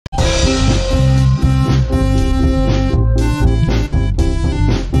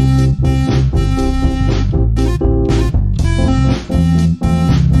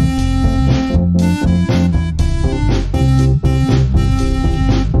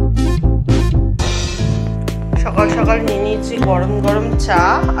সকাল নিয়ে নিয়েছি গরম গরম চা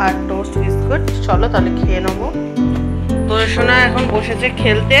আর টোস্ট বিস্কুট। চলো তাহলে খেয়ে নেবো। তোর সোনা এখন বসেছে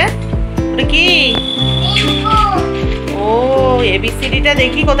খেলতে। ওটা কি? ও এবিসিডিটা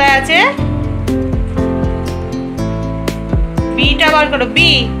দেখি কোথায় আছে। বিটা বার করো।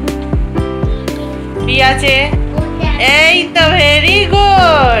 বি বি আছে, এই তো ভেরি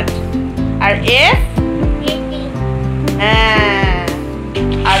গুড। আর এফ? হ্যাঁ।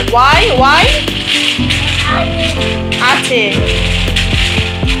 আর ওয়াই? ওয়াই আছে।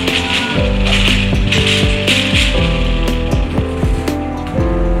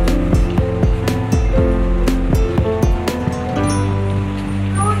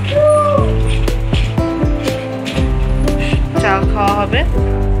 চা খাওয়া হবে।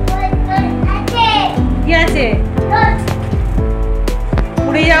 কি আছে?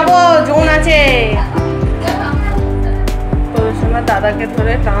 পুরী যাবো, জোন আছে। তোর সময় দাদাকে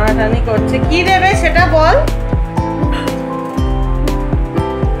ধরে টানাটানি করছে। কি দেবে সেটা বল।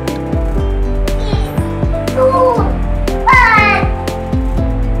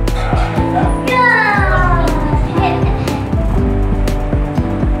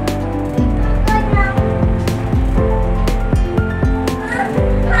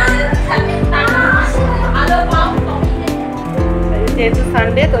 যেহেতু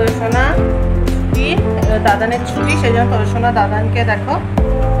সানডে, তোর সোনা ছুটি, দাদানের ছুটি, সেই জন্য তোর সোনা দাদানকে দেখো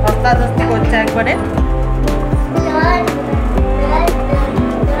ধস্তাধস্তি করছে একবারে।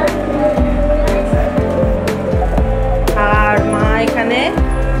 আর মা এখানে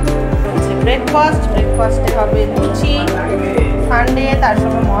হচ্ছে ব্রেকফাস্টে হবে লুচি। সানডে, তার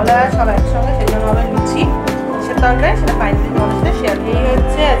সঙ্গে মহালয়া সব একসঙ্গে, সেই জন্য হবে লুচি। সে তরকারি, সেটা ফাইনালি তোমাদের সাথে শেয়ার। এই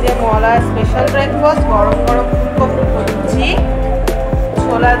হচ্ছে আজকে মহালয়া স্পেশাল ব্রেকফাস্ট, গরম গরম ফুলকপি লুচি,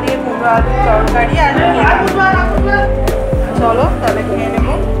 ছোলা দিয়ে কুমড়ো আলুর তরকারি আর চলো তাহলে খেয়ে নেব।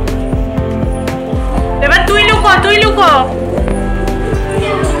 এবার তুই লুকো, তুই লুকো।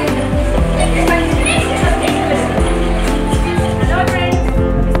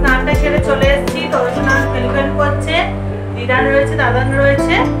 স্নানটা সেরে চলে এসেছি। তোর স্নান ফেলফেল করছে, দিদান রয়েছে, দাদান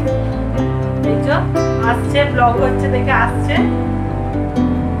রয়েছে। এই যে আসছে, ব্লগ হচ্ছে দেখে আসছে,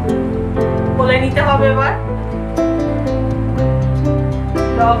 বলে নিতে হবে এবার।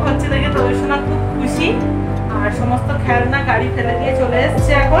 ব্লগ হচ্ছে দেখে তোর সোনা খুব খুশি। আর সমস্ত খেলনা গাড়ি ফেলে দিয়ে চলে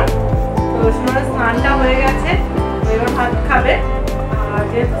এসছে এখন। তোর সোনার স্নানটা হয়ে গেছে, এবার ভাত খাবে। আর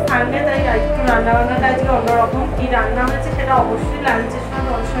যেহেতু সানডে, তাই একটু রান্না বান্নাটা আজকে অন্যরকম। কি রান্না হয়েছে সেটা অবশ্যই লাঞ্চের সময়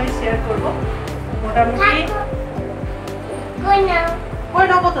তোমার সঙ্গে শেয়ার করবো। মোটামুটি কই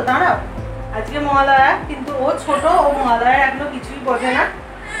নেবো তো, দাঁড়াও। আজকে মহালয়া, কিন্তু ও ছোট, ও মহালয়া এখনো কিছুই বোঝে না।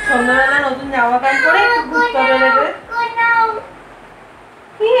 সন্ধ্যাবেলা নতুন জামা প্যান্ট পরে একটু ঘুরতে বেরোবে।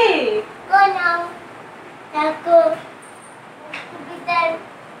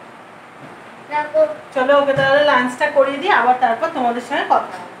 চলো ওকে তাহলে লাঞ্চটা করিয়ে দিই, আবার তারপর তোমাদের সঙ্গে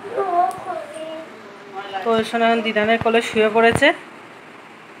কথা হবে। তো শোনা দিদানের কোলে শুয়ে পড়েছে,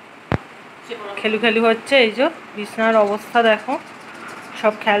 খেলু খেলু হচ্ছে। এই যে বিছানার অবস্থা দেখো,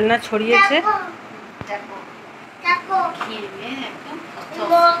 সব খেলনা ছড়িয়েছে।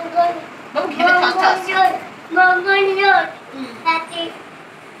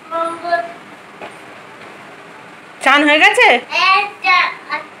 চান হয়ে গেছে?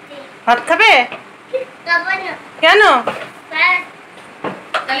 ভাত খাবে? কেন?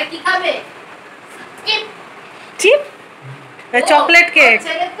 তাহলে কি খাবে? চিপ? Chocolate cake?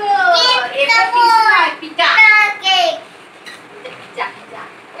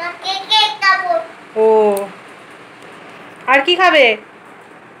 ও, আর কি খাবে?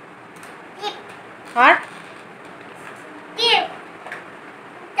 আর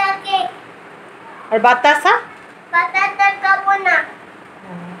আর বাতাসা? বাতাসা খাবো না।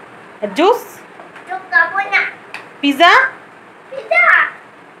 জুস? জুস খাবো না। পিজা? পিজা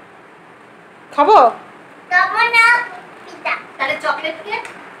খাবো? খাবো না পিজা। তাহলে চকলেট কেক?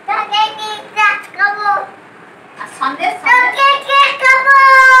 চকলেট কেক খাবো। আর সন্দেশ? চকলেট কেক খাবো।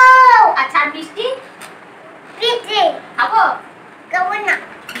 আচ্ছা মিষ্টি? মিষ্টি খাবো? খাবো না।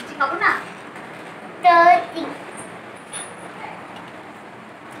 মিষ্টি খাবো না? মিষ্টি।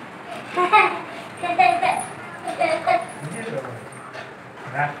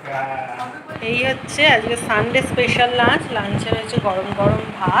 এই হচ্ছে আজকে সানডে স্পেশাল লাঞ্চ। লাঞ্চে রয়েছে গরম গরম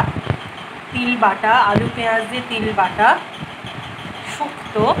ভাত, তিল বাটা, আলু পেঁয়াজ দিয়ে তিল বাটা,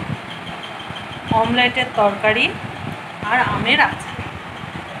 শুক্তো, অমলেটের তরকারি আর আমের আচার।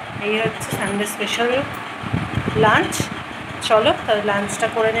 এই হচ্ছে সানডে স্পেশাল লাঞ্চ। চলো তাহলে লাঞ্চটা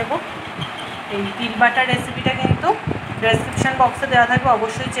করে নেব। এই তিল বাটার রেসিপিটা কিন্তু ডেসক্রিপশন বক্সে দেওয়া থাকবে,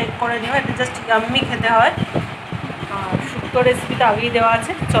 অবশ্যই চেক করে নিও। এটা জাস্ট ইয়াম্মি খেতে হয়। আর শুক্তো রেসিপিটা আগেই দেওয়া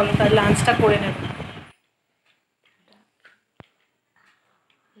আছে। চলো তাহলে লাঞ্চটা করে নেব।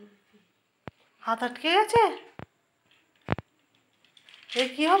 হাত আটকে গেছে, এ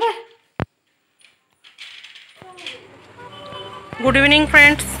কি হবে? গুড ইভিনিং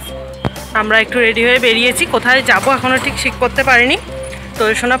ফ্রেন্ডস, আমরা একটু রেডি হয়ে বেরিয়েছি। কোথায় যাব এখনও ঠিক ঠিক করতে পারিনি। তো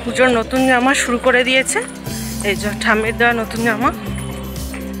সোনা পুজোর নতুন জামা শুরু করে দিয়েছে, এই যে ঠাম্মির দেওয়া নতুন জামা।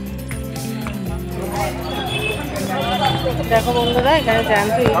 দেখো বন্ধুরা, এখানে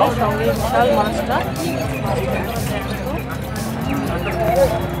জ্যান্ত ইলিশ, সঙ্গে বিশাল মাছটা।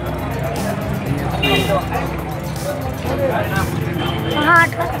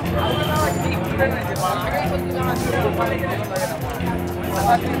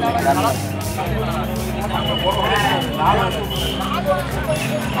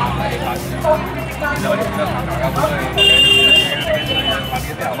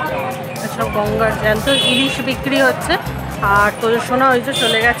 সব গঙ্গার জ্যান্ত ইলিশ বিক্রি হচ্ছে। আর তোর সোনা ওই যে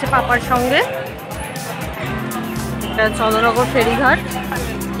চলে গেছে পাপার সঙ্গে, এটা চন্দ্রনগর ফেরিঘাট।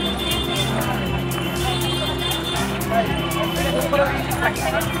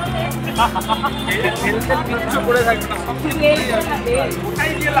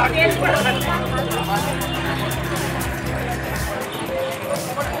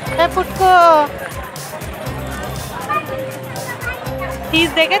 পুটকো ফিস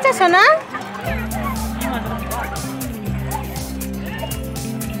দেখেছে সোনা?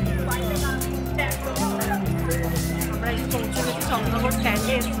 চন্দ্রনগর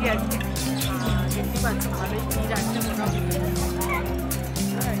স্ট্যান্ডে এসেছি আজকে, দেখতে পাচ্ছি ভালোই ভিড় আছে মোটামুটি।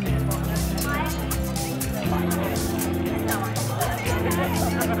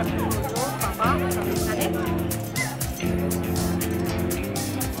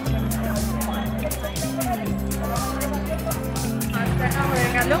 দেখা হয়ে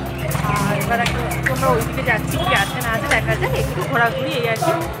গেল, আর এবার আমরা ওইদিকে যাচ্ছি, কি আছে না আছে দেখা যায়, একটু ঘোরাঘুরি এই আর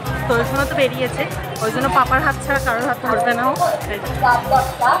কি। তোর সোনা তো বেরিয়েছে, ওই জন্য পাপার হাত ছাড়া কারোর হাত ধরবে না।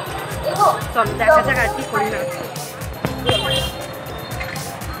 চল দেখা যাক আর কি করি না।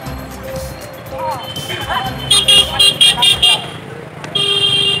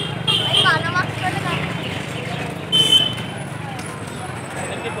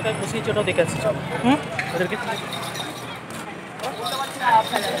 কোথায় বসিয়েছে ওটাও দেখে আসছি, চল। ওদেরকে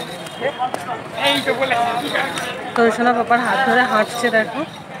তোর সোনা পাপার হাত ধরে হাঁটছে, দেখো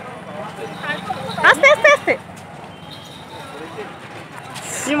আস্তে আস্তে আস্তে।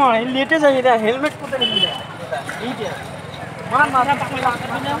 লেটে যাই, হেলমেট কোথায়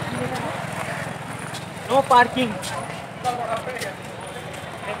নো পার্কিং।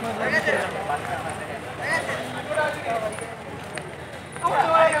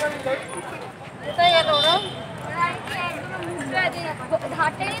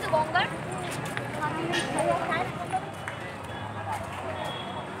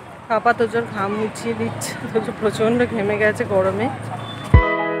 পাপা তোর ঘাম মুছিয়ে দিচ্ছে, তোর প্রচন্ড ঘেমে গেছে গরমে।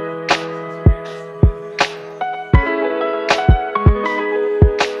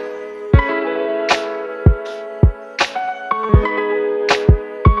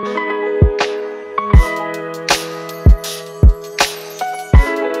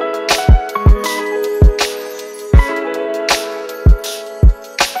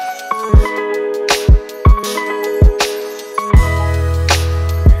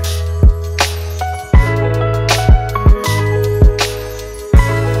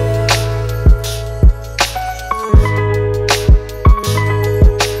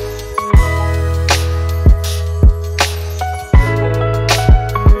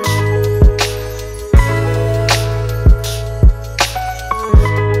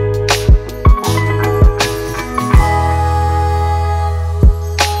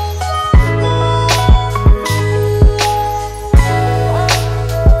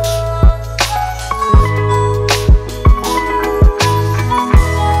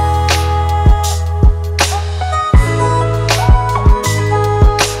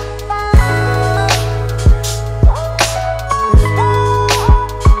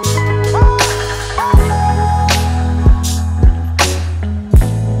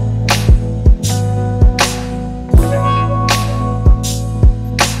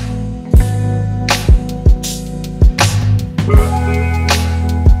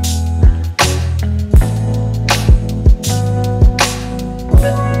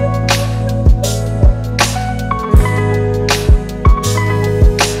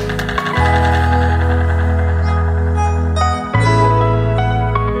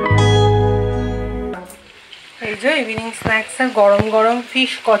 ইভিনিং স্ন্যাক্সের গরম গরম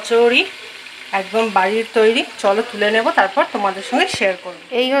ফিশ কচুরি, একদম বাড়ির তৈরি। চলো তুলে নেব, তারপর তোমাদের সঙ্গে শেয়ার করব।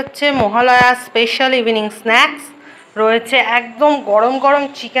 এই হচ্ছে মহালয়া স্পেশাল ইভিনিং স্ন্যাক্স। রয়েছে একদম গরম গরম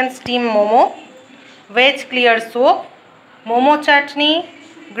chicken steam momo, veg clear soup, momo চাটনি,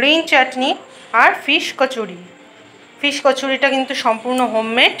 গ্রিন চাটনি, আর ফিশ কচুরি। ফিশ কচুরিটা কিন্তু সম্পূর্ণ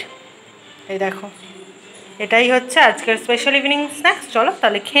হোমমেড। এই দেখো, এটাই হচ্ছে আজকের স্পেশাল ইভিনিং স্ন্যাক্স। চলো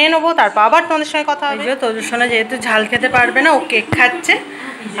তাহলে খেয়ে নেবো, তারপর আবার তোমাদের সঙ্গে কথা হবে। তোজসোনা যেহেতু ঝাল খেতে পারবে না, ও কেক খাচ্ছে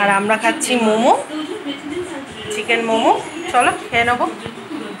আর আমরা খাচ্ছি মোমো, চিকেন মোমো। চলো খেয়ে নেবো।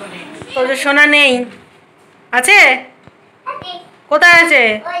 তোজসোনা নেই, আছে? কোথায় আছে?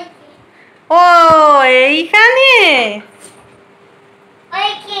 ও এইখানে।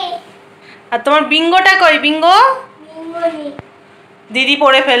 আর তোমার বিঙ্গোটা কই? বিঙ্গো দিদি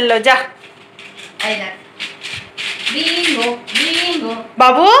পড়ে ফেললো, যা।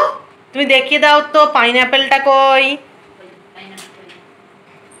 বাবু তুমি দেখিয়ে দাও তো পাইনাপেলটা কই?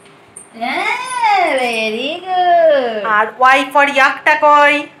 Very good. R Y for ইয়াকটা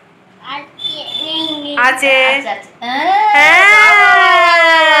কই? আছে।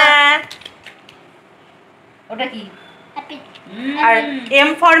 ওটা কি? আর এম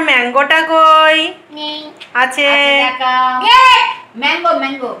ফর ম্যাঙ্গোটা কই? আছে। Mango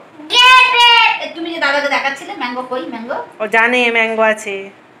mango. তুমি যে দাদাকে দেখাচ্ছিলে ম্যাঙ্গো কই? ম্যাঙ্গো ও জানে ম্যাঙ্গো আছে।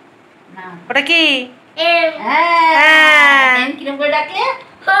 না ওটা কি? এম কিরম করে ডাকলে?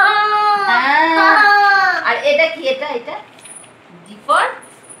 আর এটা কি? এটা এটা জি ফর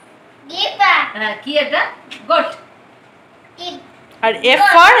গিপা। হ্যাঁ কি এটা? Goat. R F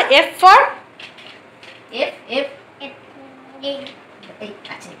for? F for F F এই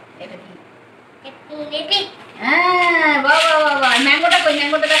আছে। এটা কি? লেপিক। হ্যাঁ বাবা বাবা। ম্যাঙ্গোটা কই?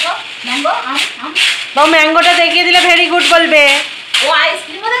 ম্যাঙ্গোটা দেখো। ম্যাঙ্গো আম। বাবু ম্যাঙ্গোটা দেখিয়ে দিলে ভেরি গুড বলবে। ও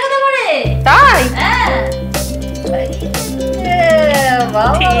আইসক্রিমও দেখাতে পারে? তাই? হ্যাঁ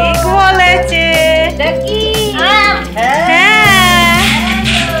ঠিক বলেছে। এটা কি? হ্যাঁ।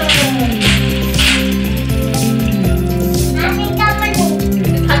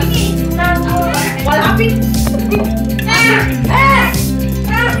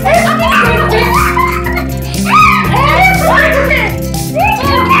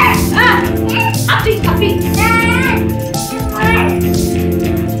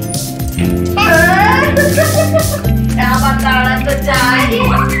 আবার দাঁড়া তো চাই।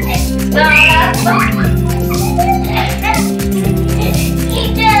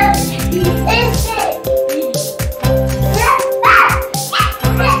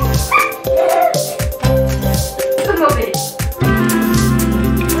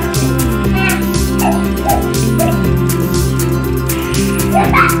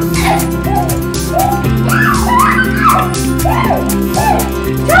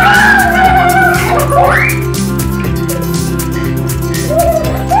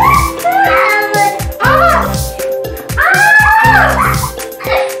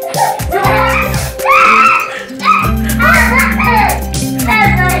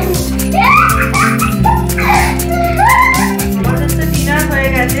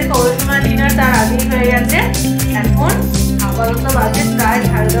 এখন আপাতত বাজে প্রায়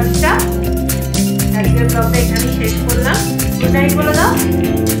 10:30। আজকের ব্লগটা এখানেই শেষ করলাম। গুড নাইট বলে দাও।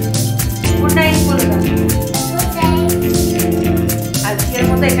 গুড নাইট বলে দাও। আজকের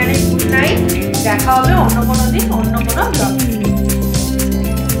মতো এখানেই গুড নাইট। দেখা হবে অন্য কোনো দিন অন্য কোনো ব্লগে।